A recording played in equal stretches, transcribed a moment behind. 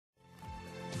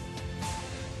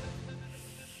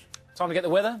Time to get the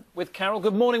weather with Carol.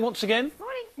 Good morning once again.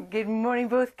 Morning. Good morning,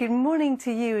 both. Good morning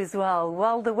to you as well.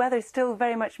 Well, the weather's still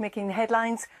very much making the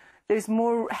headlines. There's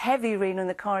more heavy rain on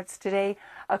the cards today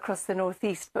across the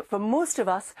northeast. But for most of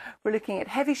us, we're looking at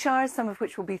heavy showers, some of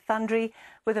which will be thundery,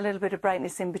 with a little bit of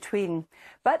brightness in between.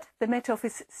 But the Met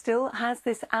Office still has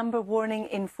this amber warning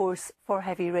in force for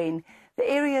heavy rain. The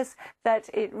areas that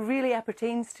it really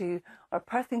appertains to are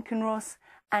Perth and Kinross,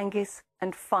 Angus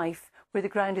and Fife, where the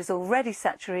ground is already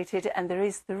saturated and there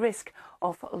is the risk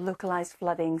of localised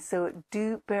flooding. So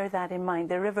do bear that in mind.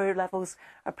 The river levels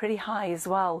are pretty high as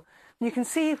well. You can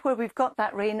see where we've got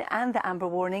that rain and the amber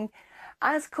warning.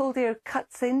 As cold air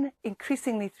cuts in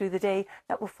increasingly through the day,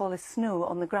 that will fall as snow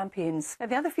on the Grampians. Now,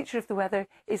 the other feature of the weather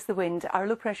is the wind. Our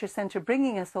low pressure centre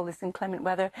bringing us all this inclement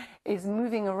weather is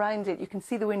moving around it. You can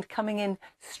see the wind coming in,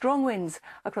 strong winds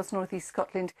across northeast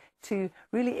Scotland to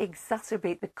really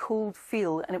exacerbate the cold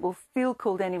feel, and it will feel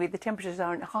cold anyway. The temperatures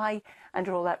aren't high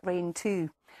under all that rain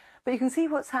too. But you can see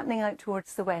what's happening out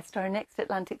towards the west. Our next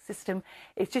Atlantic system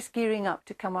is just gearing up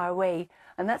to come our way,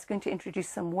 and that's going to introduce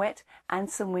some wet and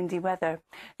some windy weather.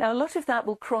 Now, a lot of that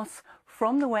will cross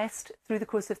from the west through the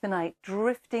course of the night,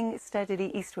 drifting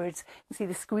steadily eastwards. You can see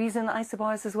the squeeze in the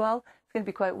isobars as well. It's going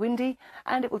to be quite windy,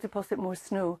 and it will deposit more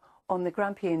snow on the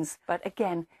Grampians. But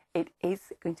again, it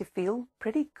is going to feel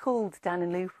pretty cold down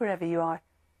in Lou, wherever you are.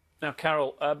 Now,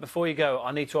 Carol, before you go,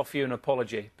 I need to offer you an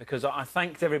apology because I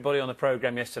thanked everybody on the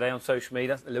programme yesterday on social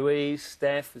media, Louise,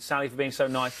 Steph, and Sally for being so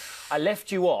nice. I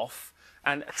left you off,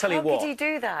 and I tell you what, how could you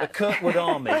do that? The Kirkwood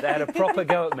army, they had a proper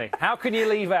go at me. How can you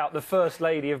leave out the First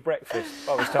Lady of Breakfast,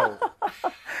 I was told?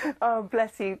 Oh,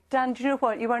 bless you. Dan, do you know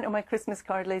what? You weren't on my Christmas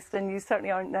card list, and you certainly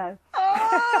aren't now.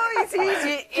 Oh, it's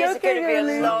easy. It's going to be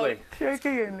a lot.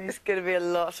 It's going to be a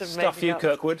lot of stuff you,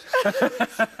 Kirkwood.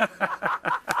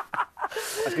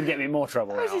 That's going to get me in more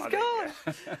trouble. Oh, she's gone.